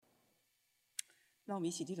让我们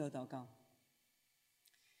一起低头祷告。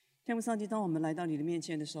天父上帝，当我们来到你的面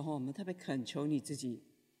前的时候，我们特别恳求你自己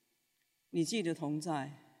的同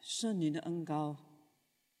在，圣灵的恩膏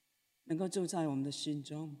能够住在我们的心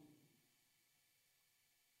中。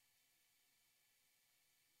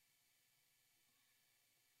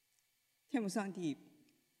天父上帝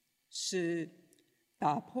是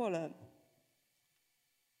打破了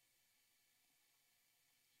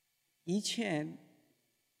一切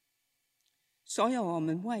所有我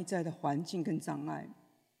们外在的环境跟障碍。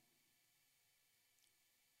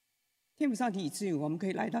天父上帝，以至于我们可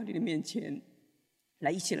以来到你的面前，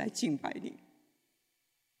一起来敬拜你。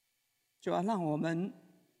主要让我们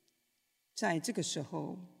在这个时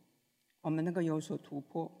候，我们能够有所突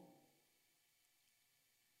破。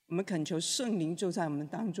我们恳求圣灵就在我们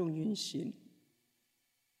当中运行，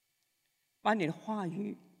把你的话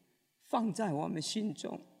语放在我们心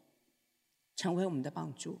中，成为我们的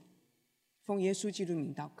帮助。奉耶稣基督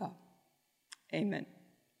名祷告 ，Amen。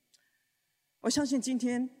我相信今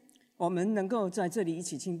天我们能够在这里一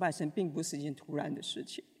起敬拜神，并不是一件突然的事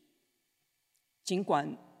情。尽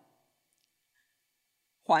管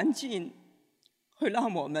环境会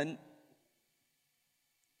让我们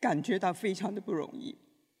感觉到非常的不容易，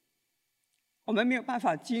我们没有办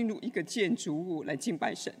法进入一个建筑物来敬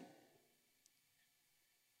拜神。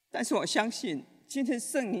但是我相信，今天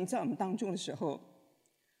圣灵在我们当中的时候，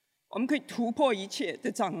我们可以突破一切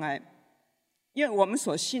的障碍，因为我们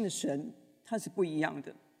所信的神他是不一样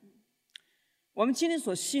的。我们今天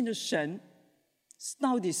所信的神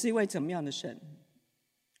到底是一位怎么样的神？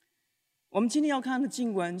我们今天要看的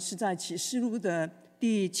经文是在启示录的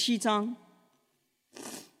第7章，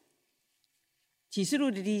启示录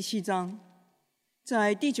的第7章，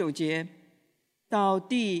在第9节到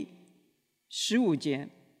第15节。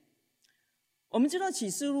我们知道启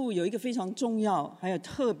示录有一个非常重要还有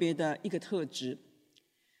特别的一个特质，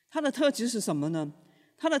它的特质是什么呢？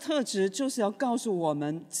它的特质就是要告诉我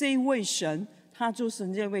们，这一位神他就是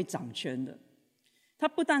那位掌权的。他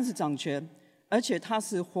不但是掌权，而且他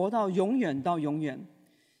是活到永远到永远。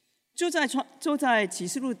就在启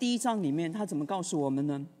示录第1章里面，他怎么告诉我们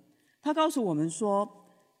呢？他告诉我们说，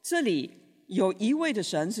这里有一位的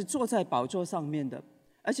神是坐在宝座上面的，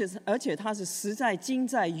而且他是实在、今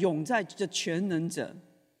在、永在的全能者。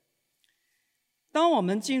当我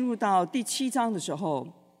们进入到第7章的时候，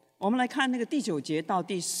我们来看那个第9节到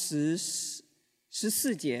第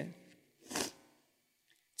14节。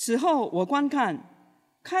此后我观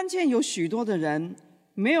看见有许多的人，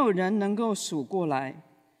没有人能够数过来，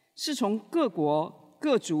是从各国、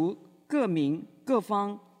各族、各民、各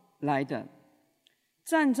方来的，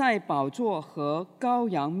站在宝座和羔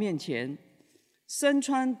羊面前，身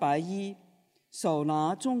穿白衣，手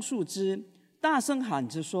拿棕树枝，大声喊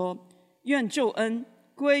着说：愿救恩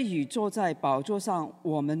归于坐在宝座上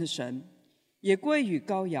我们的神，也归于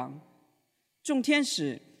羔羊。众天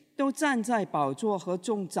使都站在宝座和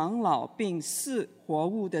众长老并4活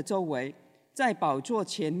物的周围，在宝座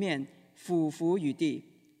前面俯伏于地，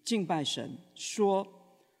敬拜神，说：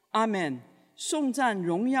阿们！颂赞、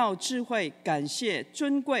荣耀、智慧、感谢、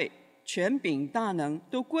尊贵、权柄、大能，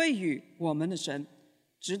都归于我们的神，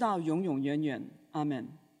直到永永远远。阿们。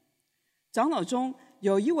长老中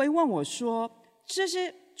有一位问我说：这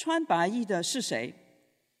些穿白衣的是谁？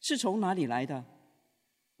是从哪里来的？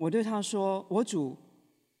我对他说：我主，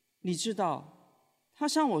你知道。他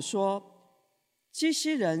向我说：这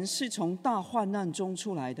些人是从大患难中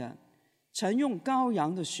出来的，曾用羔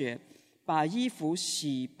羊的血把衣服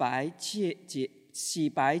洗白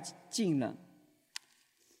净了。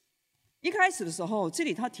一开始的时候，这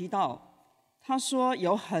里他提到，他说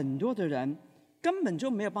有很多的人根本就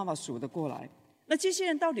没有办法数得过来。那这些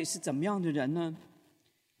人到底是怎么样的人呢？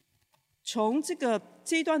从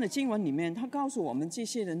这一段的经文里面，他告诉我们这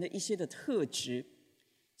些人的一些的特质。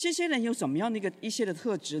这些人有什么样的一些的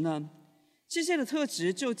特质呢？这些的特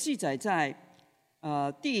质就记载在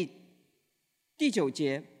第9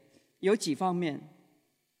节，有几方面。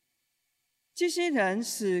这些人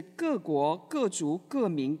是各国、各族、各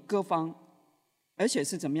民、各方，而且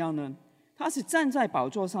是怎么样呢？他是站在宝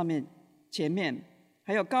座上面前面，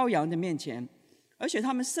还有羔羊的面前，而且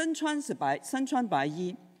他们身穿白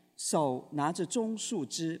衣，手拿着棕树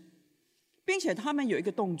枝，并且他们有一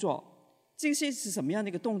个动作。这些是什么样的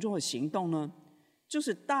一个动作和行动呢？就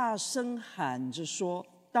是大声喊着说，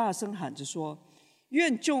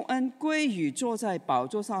愿救恩归于坐在宝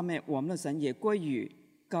座上面我们的神，也归于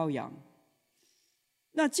羔羊。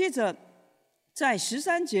那接着在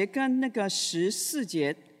13节跟那个14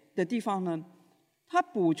节的地方呢，他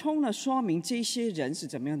补充了说明这些人是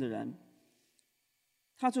怎么样的人。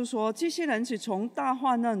他就说，这些人是从大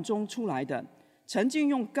患难中出来的，曾经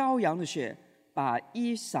用羔羊的血把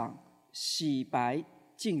衣裳洗白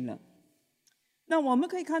净了。那我们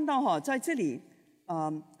可以看到在这里，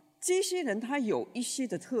这些人他有一些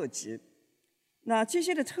的特质。那这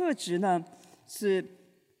些的特质呢，是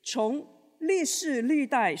从历世历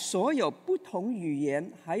代所有不同语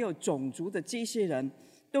言还有种族的这些人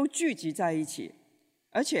都聚集在一起，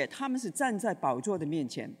而且他们是站在宝座的面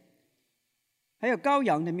前，还有羔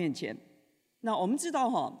羊的面前。那我们知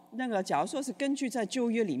道那个假如说是根据在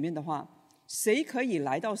旧约里面的话，谁可以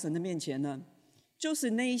来到神的面前呢？就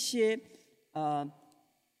是那一些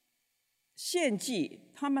献祭，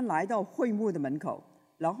他们来到会幕的门口，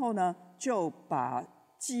然后呢就把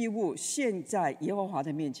祭物献在耶和华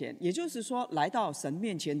的面前，也就是说来到神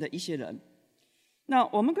面前的一些人。那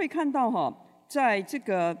我们可以看到在这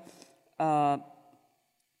个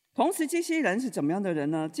同时这些人是怎么样的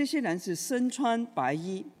人呢？这些人是身穿白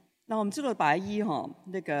衣。那我们知道白衣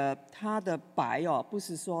那个它的白不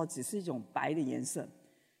是说只是一种白的颜色，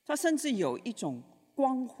它甚至有一种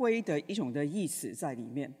光辉的一种的意思在里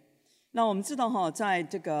面。那我们知道在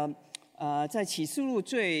这个在启示录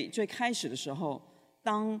最开始的时候，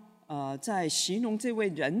当在形容这位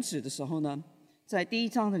人子的时候呢，在第1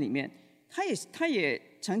章的里面，他也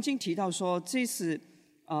曾经提到说，这是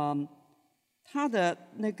他的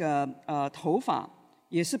那个头发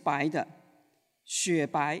也是白的，雪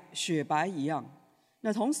白一样。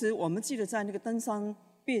那同时我们记得在那个登山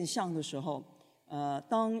变相的时候，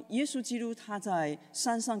当耶稣基督他在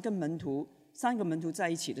山上跟3个门徒在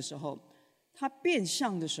一起的时候，他变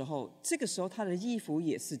相的时候，这个时候他的衣服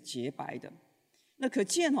也是洁白的。那可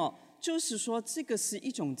见就是说这个是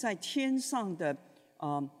一种在天上的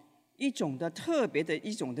一种的特别的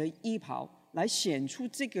一种的衣袍，来显出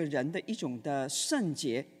这个人的一种的圣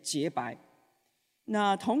洁洁白。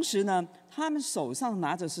那同时呢，他们手上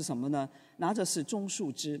拿着是什么呢？拿着是棕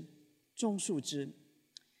树枝。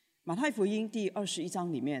马太福音第21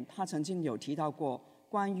章里面，他曾经有提到过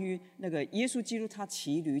关于那个耶稣基督他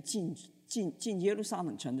骑驴进耶路撒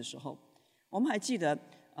冷城的时候，我们还记得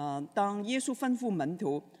当耶稣吩咐门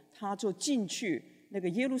徒，他就进去那个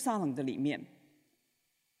耶路撒冷的里面，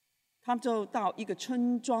他就到一个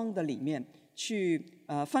村庄的里面去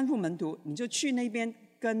吩咐门徒，你就去那边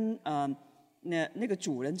跟那个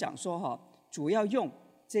主人讲说主要用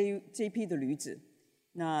这一批的驴子。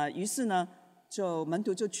那于是呢，门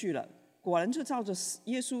徒就去了，果然就照着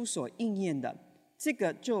耶稣所应验的，这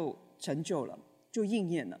个就成就了，就应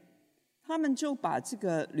验了。他们就把这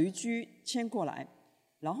个驴驹牵过来，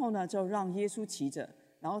然后呢就让耶稣骑着，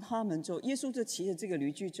然后耶稣就骑着这个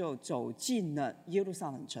驴驹就走进了耶路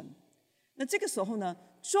撒冷城。那这个时候呢，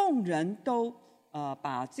众人都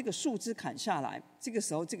把这个树枝砍下来，这个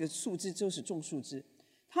时候这个树枝就是种树枝，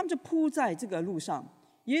他们就铺在这个路上，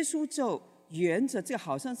耶稣就沿着这个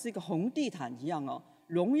好像是一个红地毯一样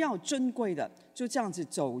荣耀珍贵的，就这样子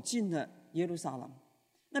走进了耶路撒冷。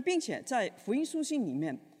那并且在福音书信里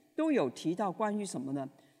面都有提到关于什么呢？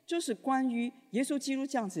就是关于耶稣基督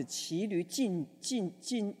这样子骑驴进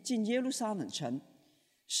耶路撒冷城，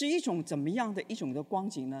是一种怎么样的一种的光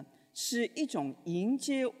景呢？是一种迎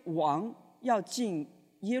接王要进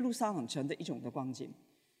耶路撒冷城的一种的光景。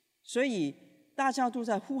所以大家都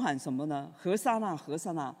在呼喊什么呢？何沙那，何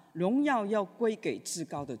沙那，荣耀要归给至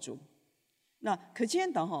高的主。那可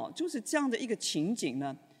见的就是这样的一个情景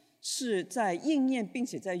呢，是在应验并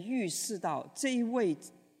且在预示到这一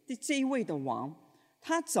位的王，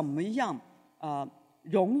他怎么样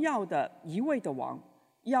荣耀的一位的王，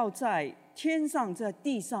要在天上在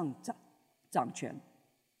地上掌权。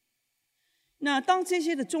那当这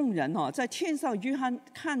些的众人在天上，约翰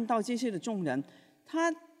看到这些的众人，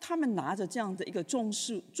他们拿着这样的一个种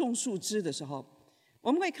树枝的时候，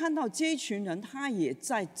我们会看到这一群人，他也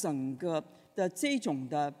在整个的这种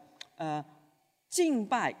的敬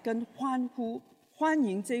拜跟欢呼欢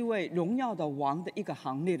迎这位荣耀的王的一个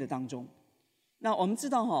行列的当中。那我们知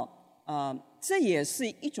道这也是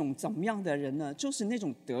一种怎么样的人呢？就是那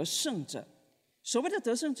种得胜者。所谓的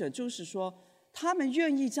得胜者，就是说他们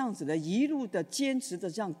愿意这样子的一路的坚持的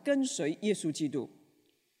这样跟随耶稣基督。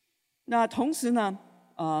那同时呢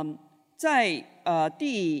在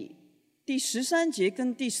第13节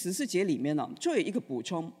跟第14节里面呢，就有一个补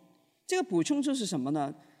充。这个补充就是什么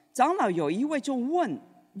呢？长老有一位就问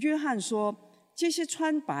约翰说，这些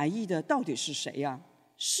穿白衣的到底是谁呀？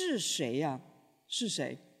是谁呀？是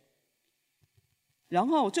谁？然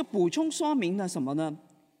后就补充说明了什么呢？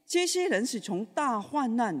这些人是从大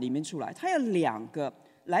患难里面出来。他有2个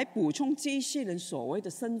来补充这些人所谓的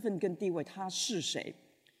身份跟地位，他是谁。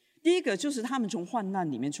第一个就是他们从患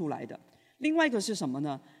难里面出来的，另外一个是什么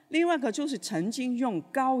呢？另外一个就是曾经用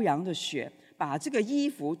羔羊的血把这个衣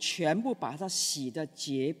服全部把它洗得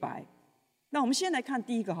洁白。那我们先来看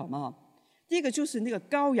第一个好吗？第一个就是那个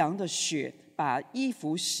羔羊的血把衣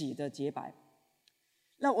服洗得洁白。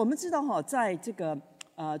那我们知道在这个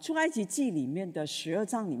出埃及记里面的12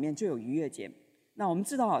章里面就有逾越节。那我们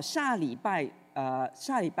知道下礼拜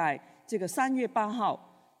这个3月8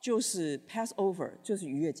号就是 Passover， 就是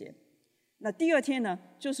逾越节。那第二天呢，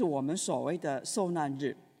就是我们所谓的受难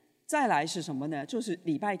日。再来是什么呢？就是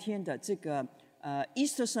礼拜天的这个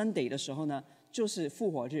Easter Sunday 的时候呢，就是复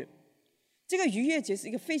活日。这个逾越节是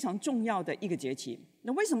一个非常重要的一个节期。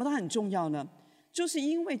那为什么它很重要呢？就是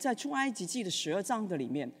因为在出埃及记的12章的里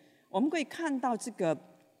面，我们可以看到这个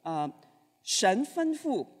神吩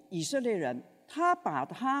咐以色列人，他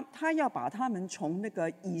要把他们从那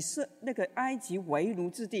个埃及为奴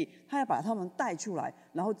之地，他要把他们带出来，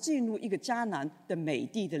然后进入一个迦南的美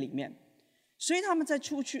地的里面。所以他们在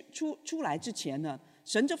出来之前呢，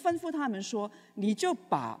神就吩咐他们说，你就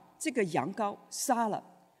把这个羊羔杀了，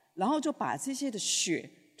然后就把这些的血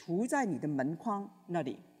涂在你的门框那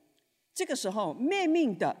里。这个时候灭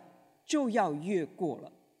命的就要越过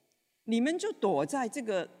了，你们就躲在这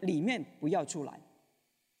个里面不要出来。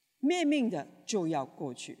灭命的就要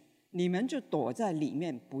过去，你们就躲在里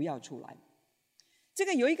面不要出来。这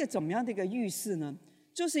个有一个怎么样的一个预示呢？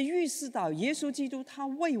就是预示到耶稣基督他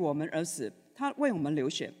为我们而死，他为我们流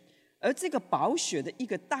血，而这个宝血的一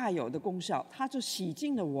个大有的功效，它就洗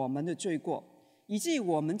净了我们的罪过，以至于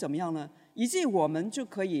我们怎么样呢？以至于我们就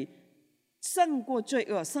可以胜过罪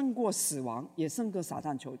恶，胜过死亡，也胜过撒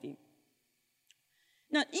旦仇敌。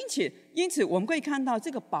那因此我们可以看到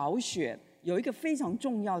这个宝血有一个非常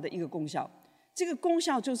重要的一个功效，这个功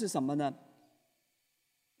效就是什么呢？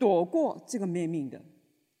躲过这个灭命的。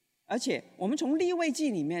而且我们从利未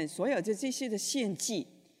记里面所有的这些的献祭，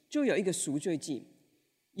就有一个赎罪祭，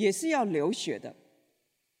也是要流血的。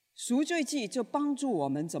赎罪祭就帮助我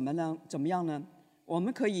们怎么样呢？我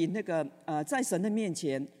们可以在神的面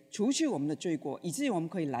前除去我们的罪过，以至于我们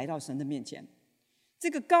可以来到神的面前。这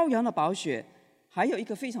个羔羊的宝血还有一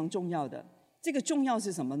个非常重要的，这个重要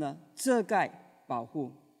是什么呢？遮盖保护，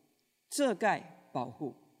遮盖保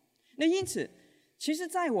护。那因此，其实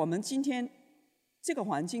在我们今天这个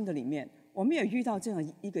环境的里面，我们也遇到这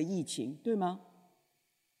样一个疫情，对吗？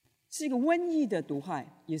是一个瘟疫的毒害，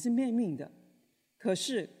也是灭命的。可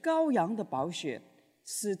是羔羊的宝血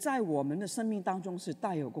是在我们的生命当中是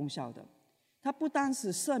大有功效的。它不单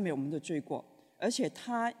是赦免我们的罪过，而且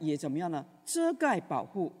它也怎么样呢？遮盖保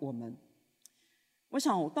护我们。我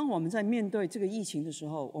想，当我们在面对这个疫情的时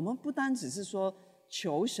候，我们不单只是说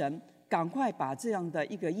求神赶快把这样的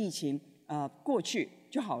一个疫情过去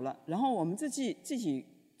就好了，然后我们自己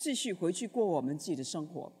继续回去过我们自己的生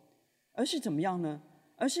活，而是怎么样呢？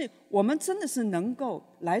而是我们真的是能够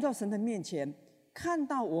来到神的面前，看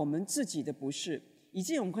到我们自己的不是，以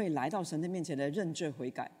及我们可以来到神的面前来认罪悔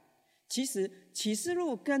改。其实启示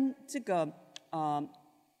录跟这个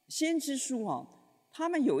先知书他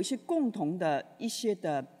们有一些共同的一些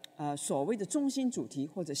的所谓的中心主题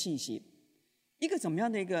或者信息。一个怎么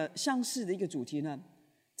样的一个相似的一个主题呢？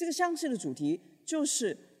这个相似的主题就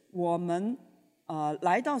是我们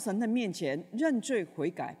来到神的面前认罪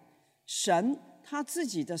悔改，神他自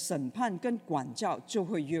己的审判跟管教就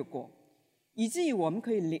会越过，以至于我们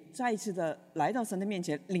可以再一次的来到神的面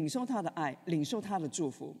前，领受他的爱，领受他的祝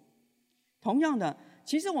福。同样的，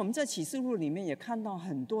其实我们在启示录里面也看到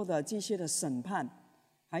很多的这些的审判，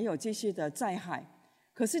还有这些的灾害。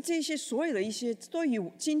可是这些所有的一些，对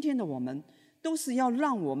于今天的我们，都是要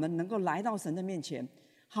让我们能够来到神的面前，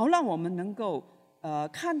好让我们能够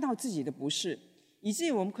看到自己的不是，以至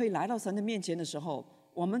于我们可以来到神的面前的时候，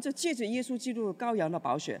我们就借着耶稣基督的羔羊的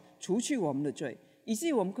宝血除去我们的罪，以至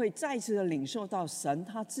于我们可以再一次的领受到神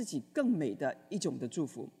他自己更美的一种的祝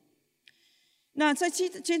福。那在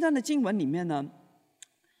这段的经文里面呢，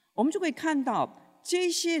我们就可以看到这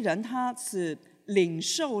些人他是领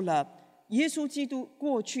受了耶稣基督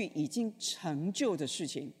过去已经成就的事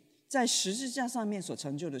情，在十字架上面所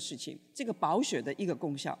成就的事情，这个宝血的一个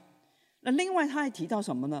功效。那另外他还提到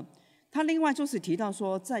什么呢？他另外就是提到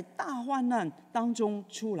说，在大患难当中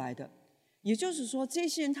出来的，也就是说这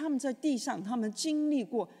些人他们在地上，他们经历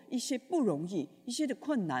过一些不容易，一些的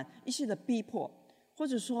困难，一些的逼迫，或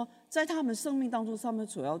者说在他们生命当中他们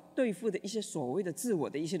所要对付的一些所谓的自我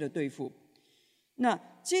的一些的对付。那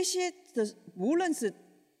这些的无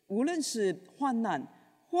论是患难，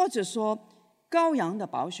或者说羔羊的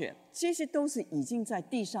宝血，这些都是已经在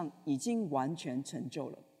地上已经完全成就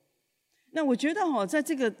了。那我觉得在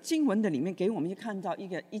这个经文的里面给我们看到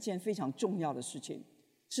一件非常重要的事情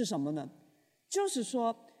是什么呢？就是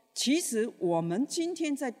说其实我们今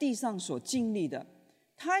天在地上所经历的，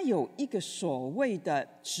它有一个所谓的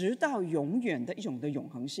直到永远的一种的永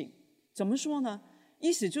恒性。怎么说呢？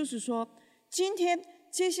意思就是说，今天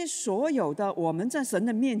这些所有的我们在神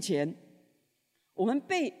的面前，我们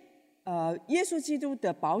被耶稣基督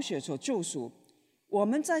的宝血所救赎，我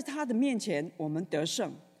们在他的面前我们得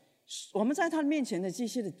胜，我们在他的面前的这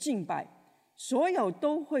些的敬拜，所有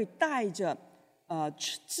都会带着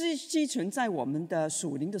积存在我们的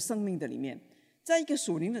属灵的生命的里面。在一个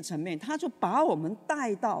属灵的层面，他就把我们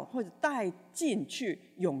带到或者带进去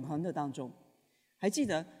永恒的当中。还记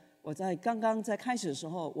得我在刚刚在开始的时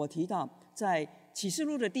候，我提到在启示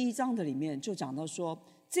录的第1章的里面就讲到说，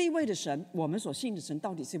这一位的神，我们所信的神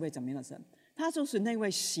到底是一位怎么样的神？他就是那位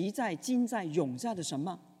昔在今在永在的神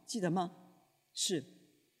吗？记得吗？是，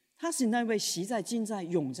他是那位昔在今在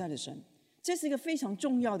永在的神。这是一个非常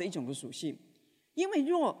重要的一种的属性，因为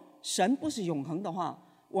若神不是永恒的话，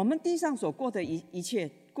我们地上所过的一切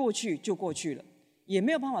过去就过去了，也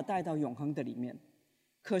没有办法带到永恒的里面。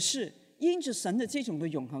可是因着神的这种的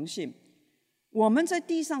永恒性，我们在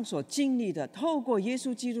地上所经历的，透过耶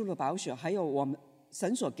稣基督的宝血，还有我们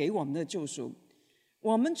神所给我们的救赎，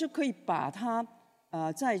我们就可以把它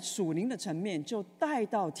在属灵的层面就带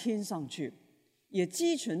到天上去，也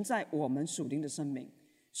积存在我们属灵的生命。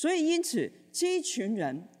所以因此这一群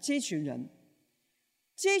人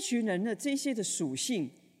的这些的属性，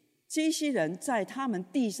这些人在他们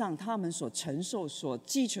地上他们所承受所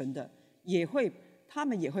积存的，他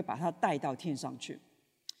们也会把它带到天上去。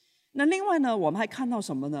那另外呢，我们还看到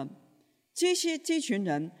什么呢？这群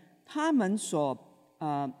人他们所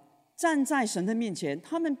站在神的面前，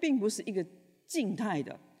他们并不是一个静态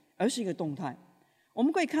的，而是一个动态。我们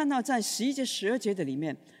可以看到在11节12节的里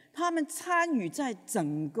面，他们参与在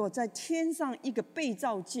整个在天上一个被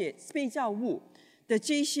造物的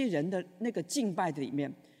这些人的那个敬拜的里面，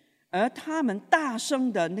而他们大声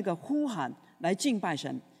的那个呼喊来敬拜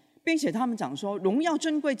神，并且他们讲说，荣耀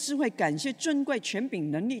尊贵智慧感谢尊贵权柄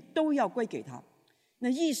能力都要归给他。那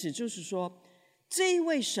意思就是说，这一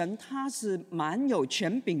位神他是蛮有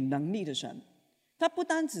权柄能力的神，他不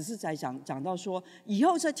单只是在讲到说以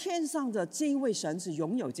后在天上的这一位神是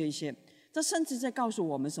拥有这些，他甚至在告诉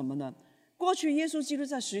我们什么呢？过去耶稣基督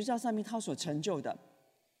在十字架上面他所成就的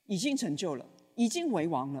已经成就了，已经为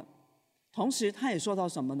王了。同时他也说到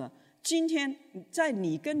什么呢？今天在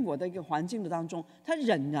你跟我的一个环境的当中，他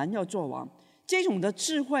仍然要做王，这种的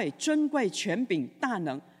智慧尊贵权柄大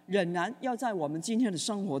能仍然要在我们今天的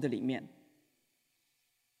生活的里面。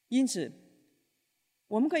因此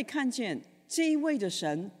我们可以看见这一位的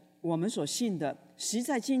神，我们所信的昔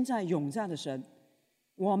在今在永在的神，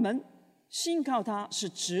我们信靠他是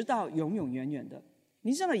直到永永远远的。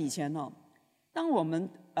你知道以前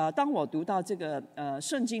当我读到这个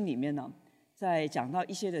圣经里面呢，在讲到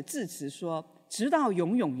一些的字词说直到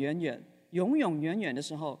永永远远永永远远的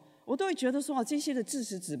时候，我都会觉得说这些的字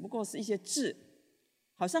词只不过是一些字，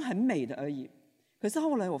好像很美的而已。可是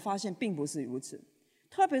后来我发现并不是如此，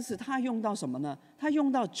特别是他用到什么呢？他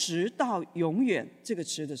用到直到永远这个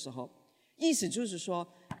词的时候，意思就是说，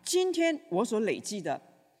今天我所累积的，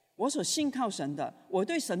我所信靠神的，我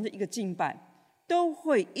对神的一个敬拜，都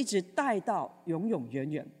会一直带到永永远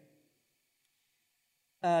远。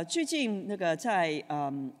最近那个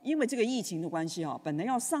因为这个疫情的关系本来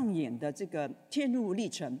要上演的这个《天路历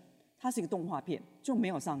程》，它是一个动画片，就没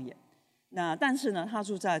有上演。那但是呢，它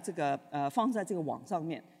就在这个放在这个网上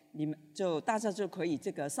面，大家就可以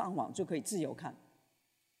这个上网就可以自由看。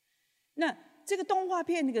那这个动画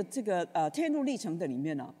片天路历程的里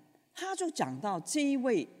面呢，他就讲到这一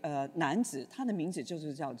位男子，他的名字就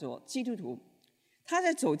是叫做基督徒。他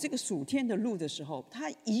在走这个属天的路的时候，他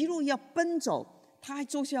一路要奔走，他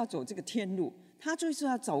就是要走这个天路，他就是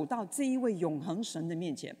要走到这一位永恒神的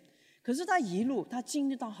面前。可是他一路他经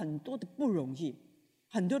历到很多的不容易，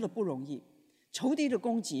很多的不容易，仇敌的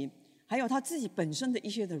攻击，还有他自己本身的一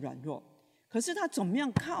些的软弱。可是他怎么样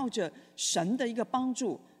靠着神的一个帮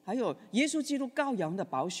助，还有耶稣基督羔羊的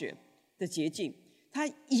宝血的洁净，他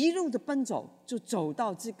一路的奔走，就走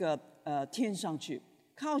到这个天上去，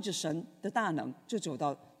靠着神的大能就走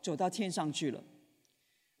到天上去了。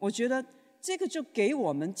我觉得这个就给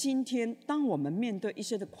我们今天，当我们面对一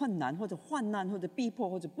些的困难或者患难或者逼迫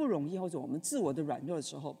或者不容易或者我们自我的软弱的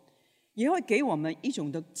时候，也会给我们一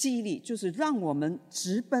种的激励，就是让我们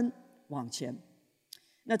直奔往前。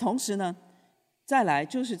那同时呢，再来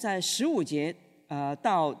就是在15节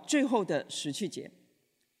到最后的17节，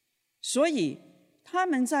所以他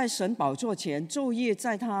们在神宝座前昼夜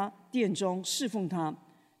在他殿中侍奉他，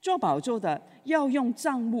做宝座的要用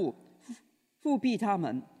帐幕覆庇他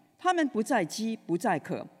们，他们不再饥不再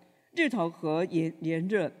渴，日头和炎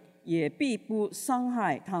热也必不伤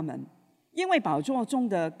害他们，因为宝座中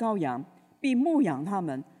的羔羊必牧养他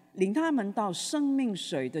们，领他们到生命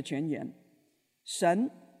水的泉源，神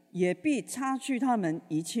也必擦去他们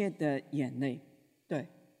一切的眼泪。对，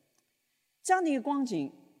这样的一个光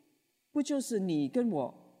景，不就是你跟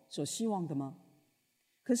我所希望的吗？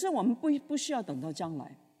可是我们不需要等到将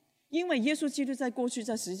来，因为耶稣基督在过去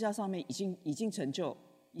在十字架上面已经成就，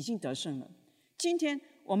已经得胜了。今天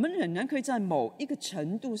我们仍然可以在某一个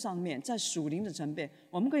程度上面，在属灵的层面，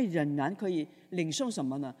我们仍然可以领受什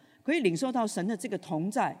么呢？可以领受到神的这个同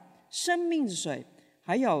在，生命的水，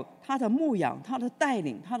还有他的牧养，他的带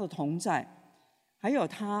领，他的同在，还有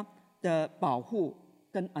他的保护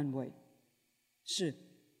跟安慰。是，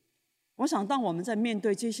我想当我们在面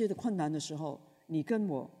对这些的困难的时候，你跟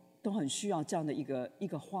我都很需要这样的一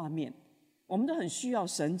个画面，我们都很需要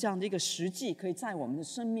神这样的一个实际，可以在我们的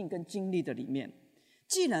生命跟经历的里面。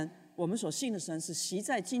既然我们所信的神是昔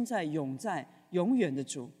在、今在、永在、永远的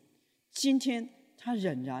主，今天他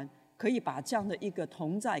仍然可以把这样的一个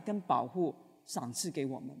同在跟保护赏赐给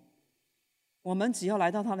我们。我们只要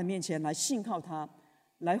来到他的面前，来信靠他，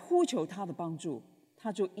来呼求他的帮助，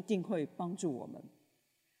他就一定会帮助我们。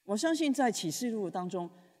我相信在启示录当中，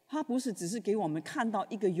他不是只是给我们看到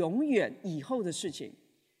一个永远以后的事情，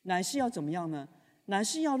乃是要怎么样呢？乃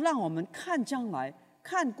是要让我们看将来，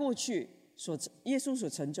看过去耶稣所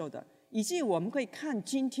成就的，以及我们可以看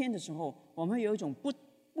今天的时候，我们有一种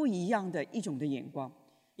不一样的一种的眼光，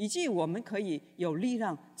以及我们可以有力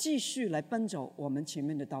量继续来奔走我们前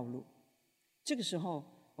面的道路。这个时候，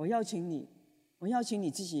我邀请你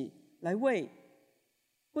自己来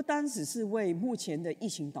不单只是为目前的疫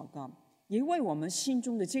情祷告，也为我们心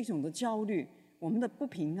中的这种的焦虑，我们的不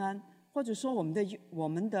平安，或者说我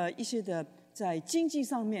们的一些的在经济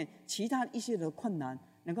上面其他一些的困难，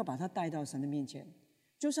能够把它带到神的面前。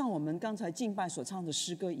就像我们刚才敬拜所唱的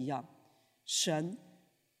诗歌一样，神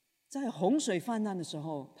在洪水泛滥的时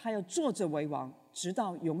候，他要坐着为王，直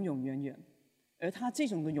到永永远远。而他这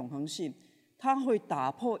种的永恒性，他会打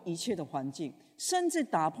破一切的环境，甚至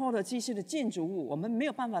打破了这些的建筑物，我们没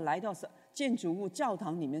有办法来到建筑物教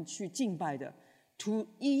堂里面去敬拜的，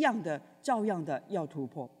照样的要突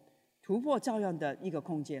破照样的一个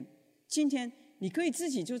空间。今天你可以自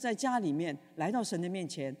己就在家里面来到神的面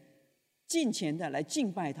前，敬虔的来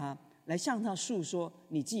敬拜他，来向他诉说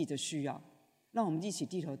你自己的需要。让我们一起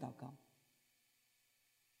低头祷告。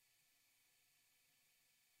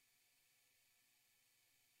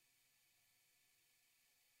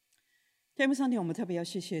天父上帝，我们特别要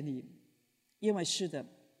谢谢你，因为是的，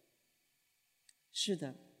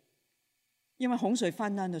因为洪水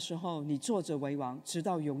泛滥的时候，你坐着为王，直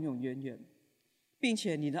到永永远远，并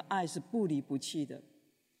且你的爱是不离不弃的。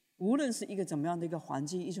无论是一个怎么样的一个环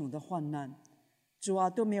境，一种的患难，主啊，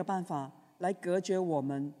都没有办法来隔绝我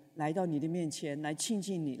们来到你的面前，来亲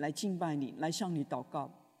近你，来敬拜你，来向你祷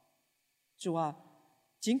告。主啊，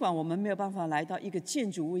尽管我们没有办法来到一个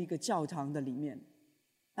建筑物、一个教堂的里面，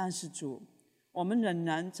但是主，我们仍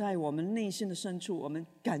然在我们内心的深处，我们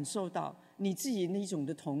感受到你自己那种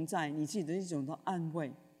的同在，你自己的一种的安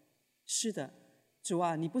慰。是的，主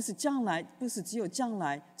啊，你不是只有将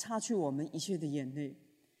来擦去我们一切的眼泪，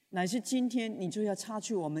乃是今天你就要擦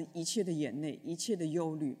去我们一切的眼泪，一切的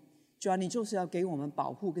忧虑。主啊，你就是要给我们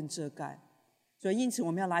保护跟遮盖。所以因此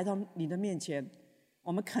我们要来到你的面前，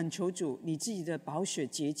我们恳求主你自己的宝血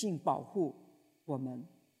洁净保护我们。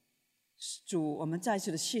主，我们再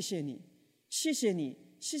次的谢谢你，谢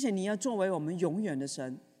谢你要作为我们永远的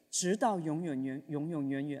神，直到永永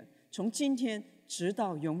远远，从今天直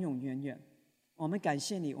到永永远远。我们感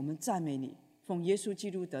谢你，我们赞美你，奉耶稣基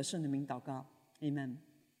督得胜的名祷告，阿们。